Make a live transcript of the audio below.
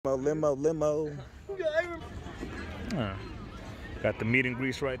Limo. Got the meet and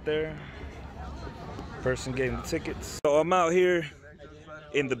grease right there. Person getting the tickets. So I'm out here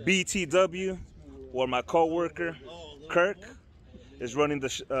in the BTW where my co-worker Kirk is running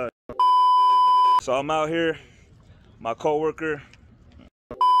the so I'm out here, my co-worker.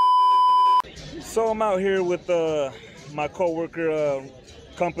 So I'm out here with my co-worker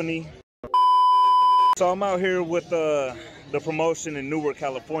company. So I'm out here with the promotion in Newark,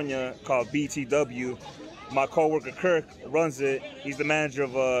 California called BTW. My co-worker Kirk runs it. He's the manager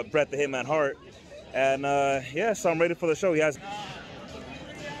of Bret the Hitman Hart. And yeah, so I'm ready for the show. He has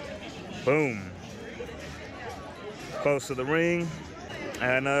boom. Close to the ring.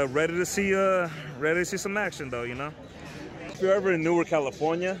 And ready to see some action though, you know. If you're ever in Newark,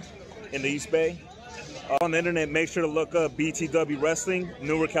 California, in the East Bay, on the internet, make sure to look up BTW Wrestling,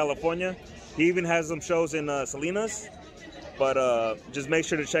 Newark, California. He even has some shows in Salinas, but just make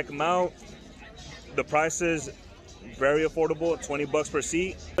sure to check him out. The price is very affordable, 20 bucks per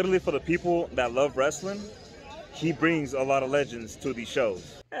seat. Literally for the people that love wrestling, he brings a lot of legends to these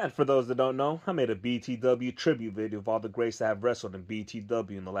shows. And for those that don't know, I made a BTW tribute video of all the greats that have wrestled in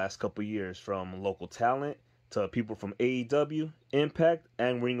BTW in the last couple years, from local talent to people from AEW, Impact,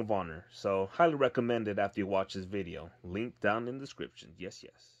 and Ring of Honor. So highly recommend it after you watch this video. Link down in the description. Yes,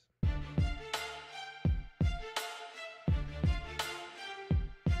 yes.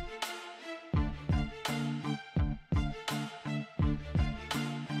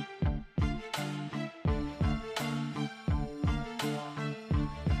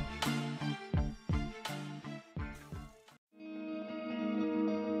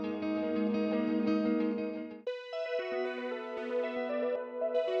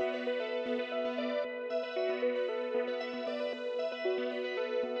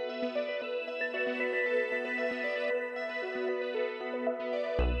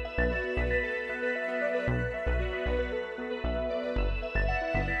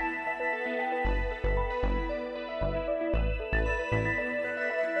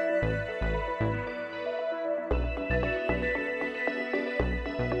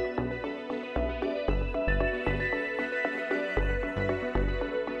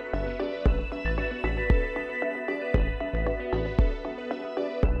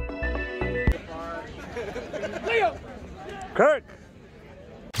 Kirk!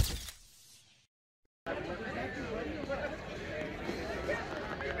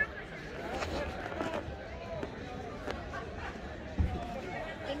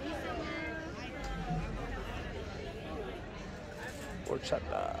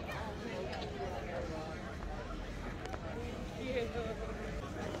 Horchata.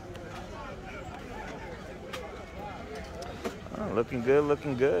 Oh, looking good,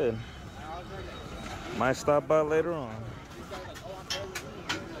 looking good. Might stop by later on.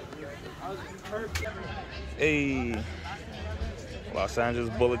 Hey, Los Angeles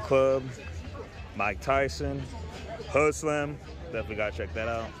Bullet Club, Mike Tyson, Hood Slam. Definitely gotta check that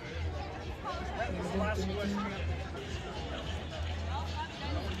out.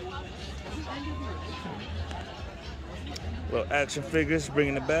 Little action figures,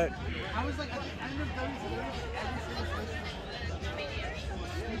 bringing it back.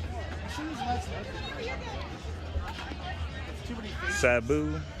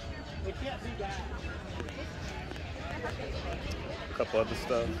 Sabu. A couple other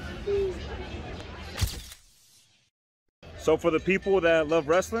stuff. So for the people that love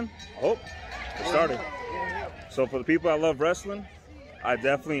wrestling, it started. So for the people that love wrestling, I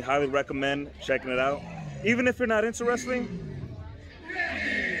definitely highly recommend checking it out. Even if you're not into wrestling,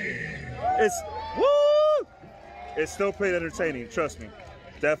 it's still pretty entertaining, trust me.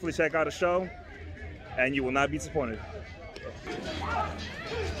 Definitely check out a show and you will not be disappointed.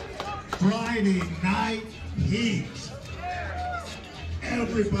 Friday Night Heat.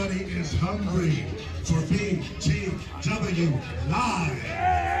 Everybody is hungry for BTW Live.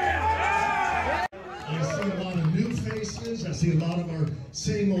 I see a lot of new faces. I see a lot of our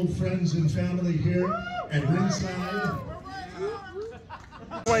same old friends and family here at ringside.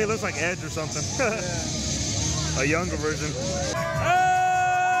 Why he looks like Edge or something. A younger version.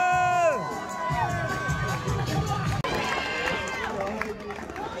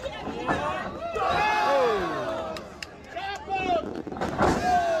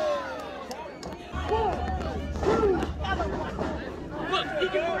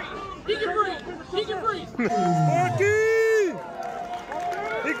 Marky!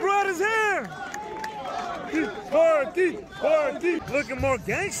 He grew out his hair! Marky! Looking more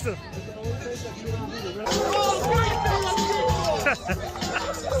gangster.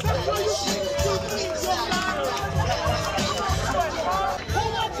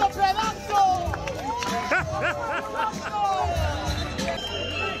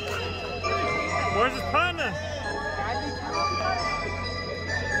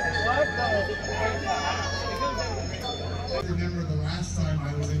 last time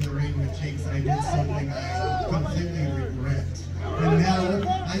I was in the ring with Jinx, I did something I completely regret. And now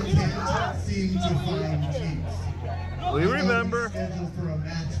I can't seem to find Jinx. We remember. Scheduled for a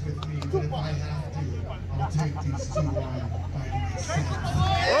match with me, but if I have to, I'll take these two on by myself.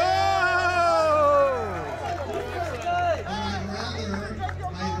 Oh!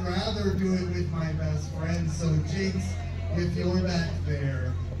 I'd rather do it with my best friend. So Jinx, if you're back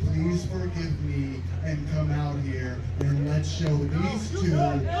there, please forgive me and come out here and let's show these two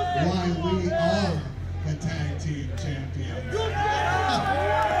why we are the tag team champions.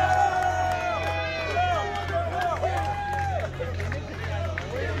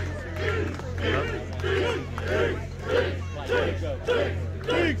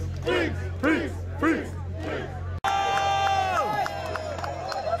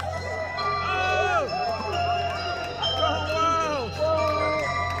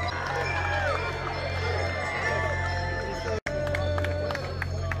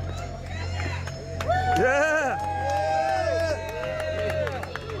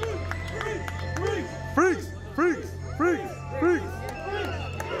 Freeze! Freeze!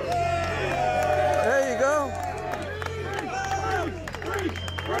 There you go.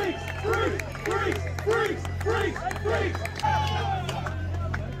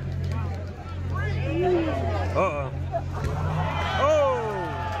 Uh-oh. Oh!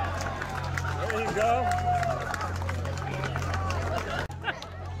 There you go.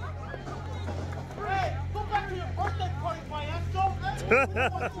 Hey, go back to your birthday party, my asshole.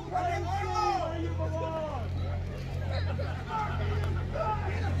 Where you belong.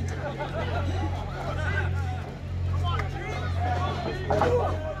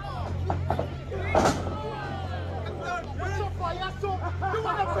 What's up, payaso? You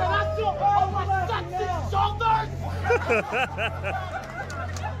want a pedazo of my sexy shoulders?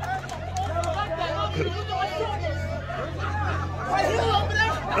 Right here, over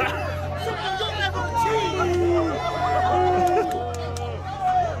there. Something you'll never achieve.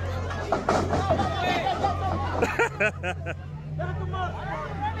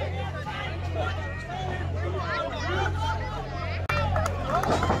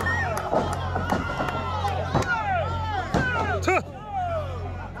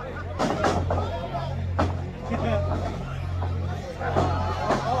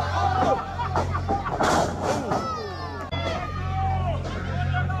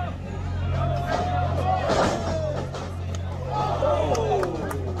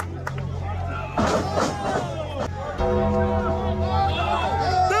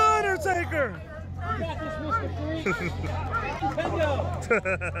 Back him up.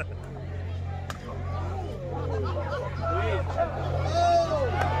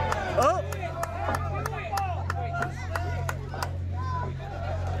 Oh!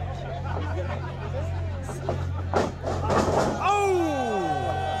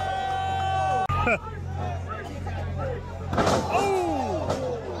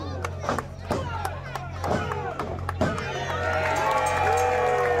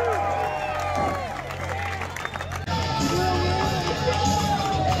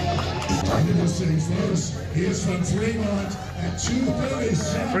 He is from Fremont at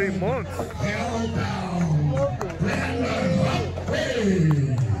 237. Fremont. Hellbound. Brandon Humphrey.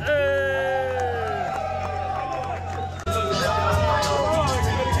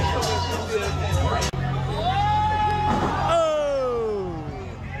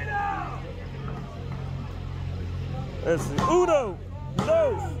 Let's see. Uno. No.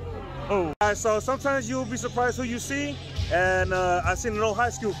 Oh. Alright, so sometimes you'll be surprised who you see. And I seen an old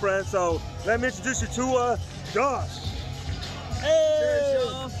high school friend, so let me introduce you to Josh.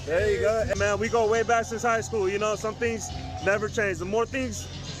 Hey! There you go. Hey, man, we go way back since high school. You know, some things never change. The more things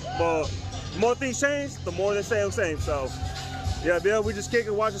change, the more they stay the same. So, yeah, Bill, we just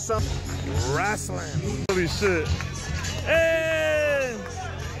kicking, watching some wrestling. Holy shit. Hey!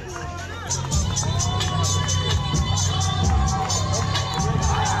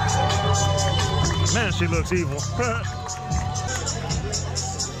 Man, she looks evil.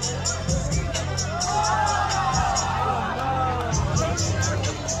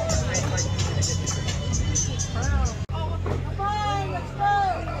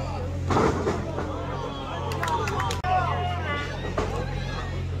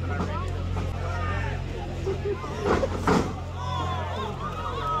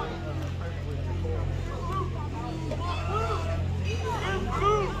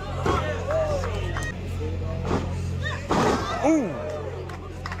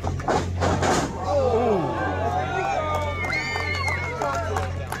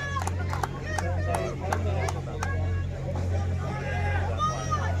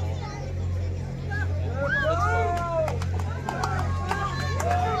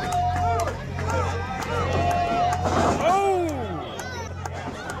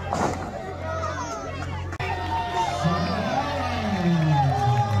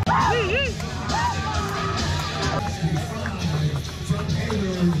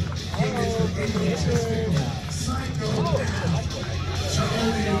 egotistical, psychopath,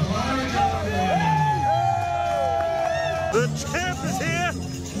 Tony Vargas. The champ is here!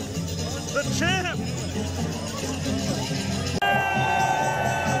 The champ!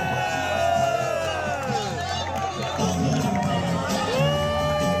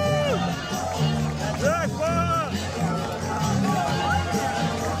 Jackpot!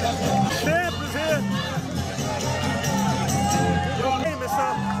 Champ is here! Your name is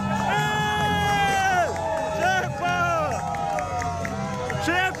something. Hey! Jackpot!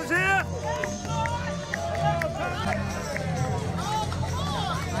 Champ is here!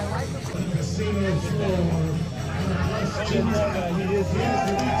 Casino floor. He is here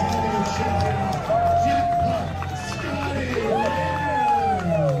to be champion. Jackpot Scotty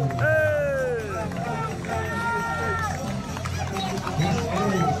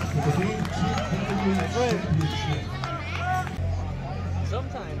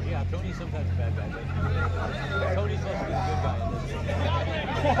Sometimes, yeah, Tony's sometimes a bad guy, but Tony's supposed to be the good guy.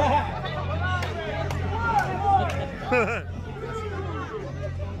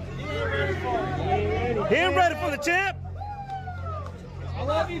 He ain't ready for the champ. I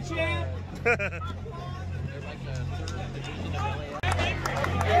love you, champ.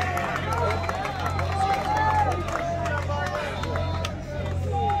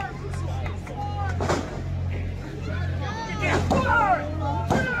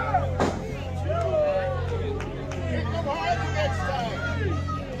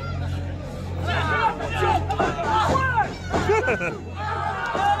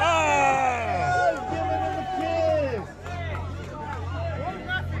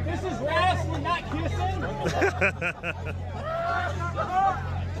 This is wrestling, not kissing.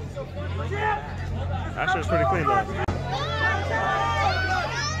 That shit's pretty clean though.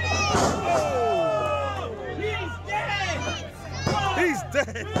 He's dead. He's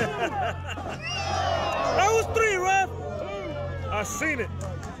dead. That was 3, ref. I seen it.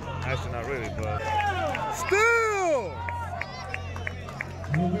 Actually, not really, but still.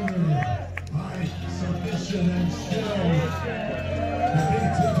 The winner by submission and still the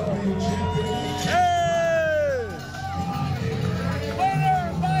BTW champion. Hey! Winner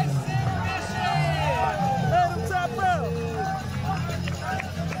by submission. Let him tap out.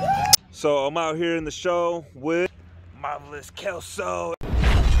 So I'm out here in the show with Marvelous Kelso.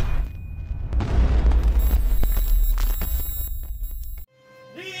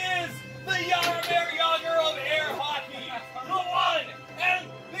 He is the Yarmir Yager of air hockey, the one and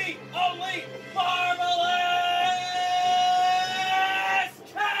the only Marvelous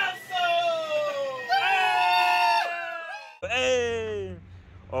Castle! Hey!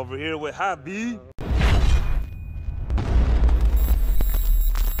 Over here with Hobby.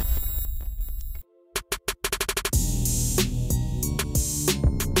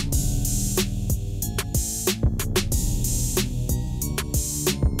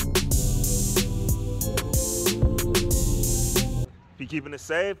 Be keeping it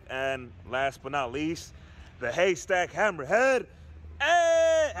safe, and last but not least, the Haystack Hammerhead,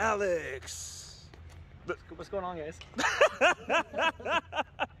 hey, Alex. What's going on, guys?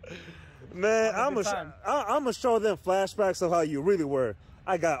 Man, I'm gonna show them flashbacks of how you really were.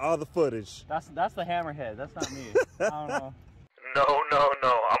 I got all the footage. That's the Hammerhead. That's not me. I don't know. No.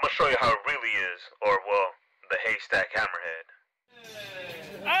 I'm gonna show you how it really is, or well, the Haystack Hammerhead.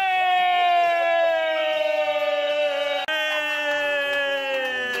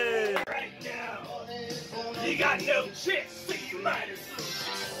 Right now, you got no chance, so you might as well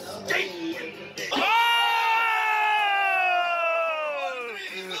stay in the day.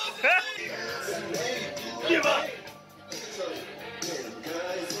 Give up.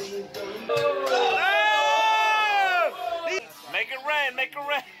 Make it rain, make it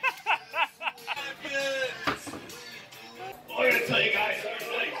rain. I'm gonna tell you guys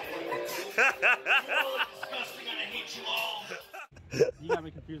tonight. You're all disgusting and I hate you all. You got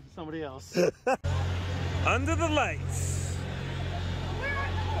me confused with somebody else. Under the lights.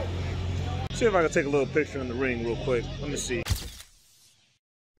 See if I can take a little picture in the ring real quick. Let me see.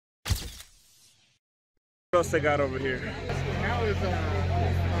 What else they got over here? Now is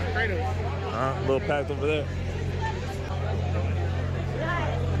Kratos. A little packed over there.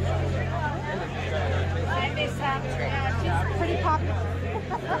 She's pretty popular.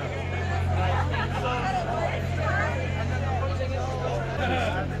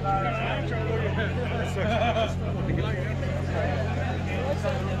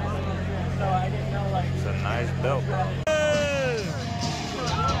 It's a nice belt.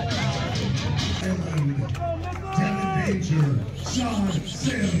 Devin Danger, Sean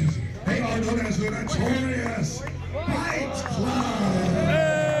Sims, they are known as the Notorious Fight Club.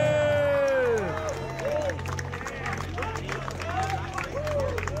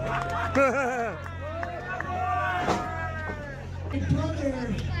 My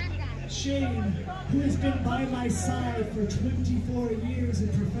brother, Shane, who has been by my side for 24 years in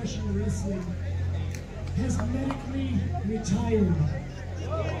professional wrestling, has medically retired.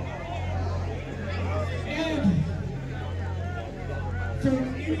 And for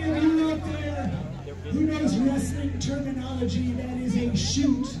any of you out there who knows wrestling terminology, that is a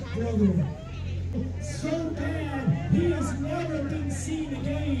shoot, brother. So bad, he has never been seen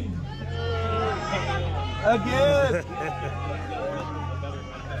again. Again.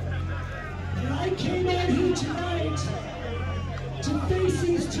 And I came out here tonight to face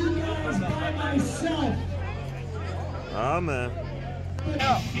these two guys by myself. Oh, man.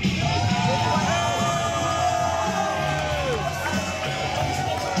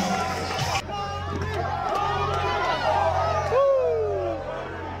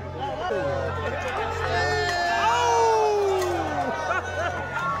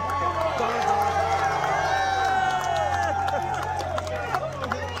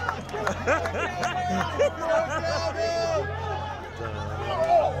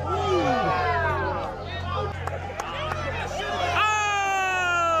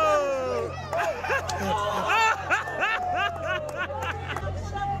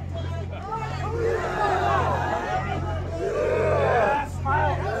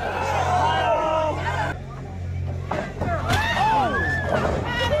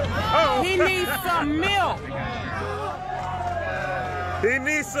 He needs some milk. He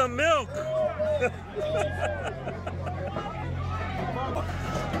needs some milk.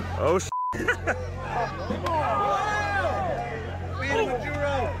 Oh, shit.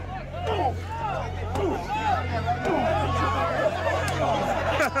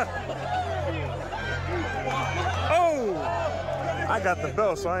 Oh, I got the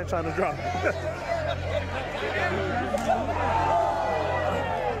belt, so I ain't trying to drop it.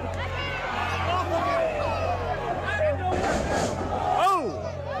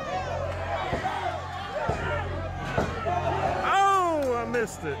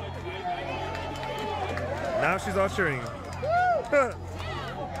 Missed it. Now she's all cheering. The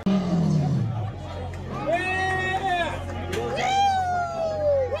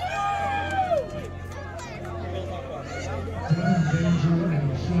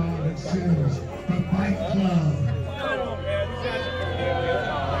Fight Club.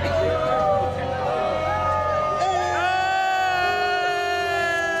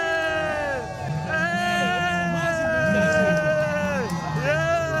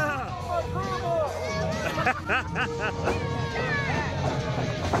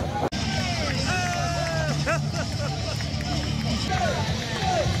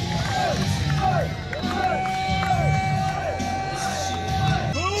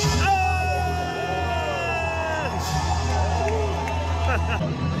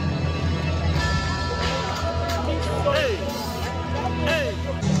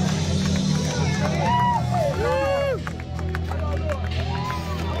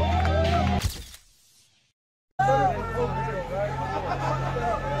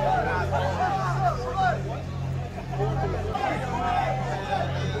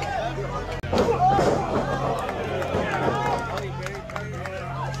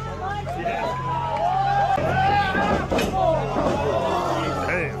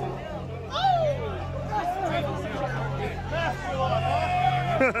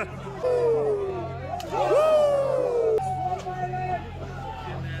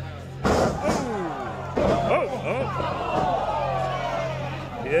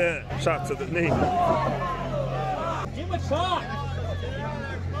 Yeah, shot to the knee. Give him a shot.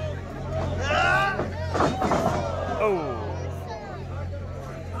 Oh.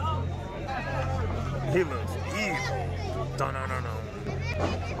 He looks evil. No.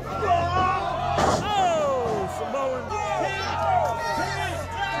 Oh, Samoan.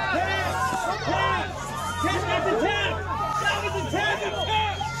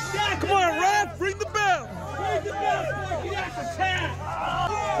 Come on, Ref, ring the bell. Ring the bell, boy. Get out the tap.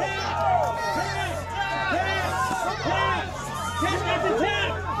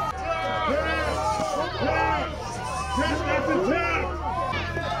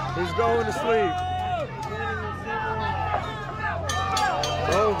 He's going to sleep.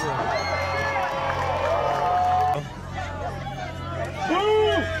 It's over.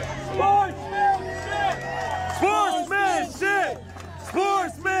 Sportsmanship!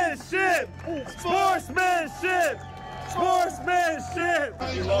 Sportsmanship! Sportsmanship! Sportsmanship!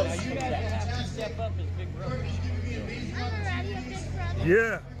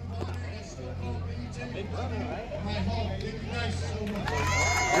 Yeah.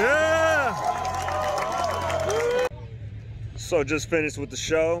 Yeah. So just finished with the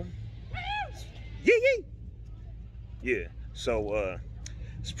show. Yee. Yeah. So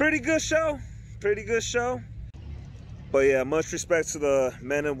it's a pretty good show. Pretty good show. But yeah, much respect to the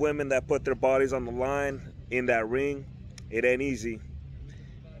men and women that put their bodies on the line in that ring. It ain't easy.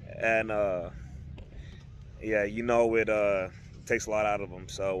 And yeah, you know it takes a lot out of them.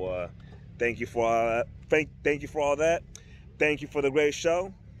 So thank you for all that. Thank you for all that. Thank you for the great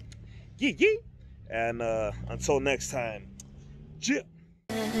show. Yee. And until next time. Yeah.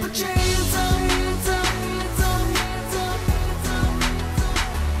 Put your hands up, hands up.